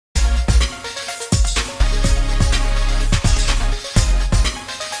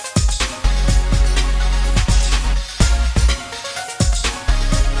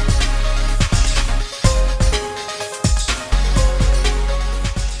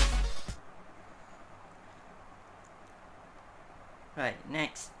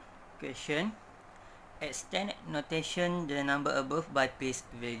question. Extend notation the number above by place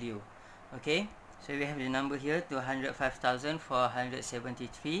value. Okay, so we have the number here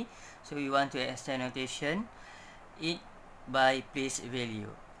 205,473. So we want to extend notation it by place value.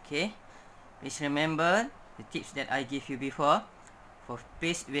 Okay, please remember the tips that I give you before. For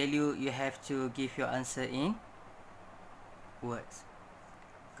place value, you have to give your answer in words.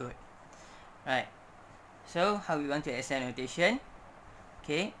 Good. Right. So how we want to extend notation?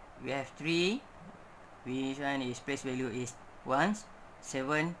 Okay, we have 3. Which one is place value is 1s,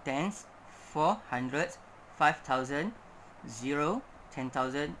 7, 10s, 4, 100s, 5,000, 0,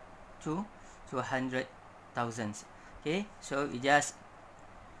 10,000, 2, 200,000s. Okay, so we just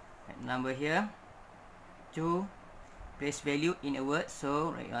number here 2 place value in a word,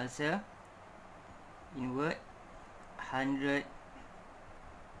 so right answer in word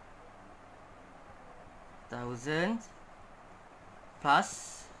 100,000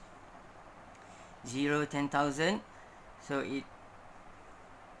 plus 0, 10,000. So it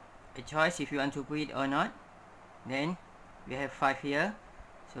a choice if you want to put it or not. Then we have 5 here,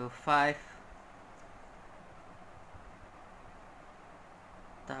 so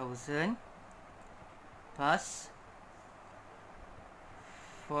 5,000 plus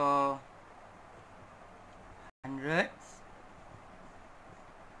 400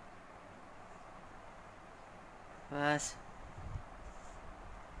 plus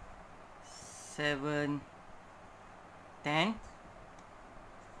 7, 10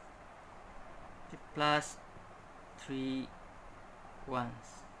 plus 3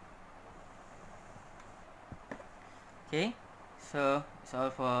 ones. Okay, so it's all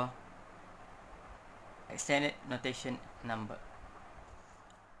for extended notation number.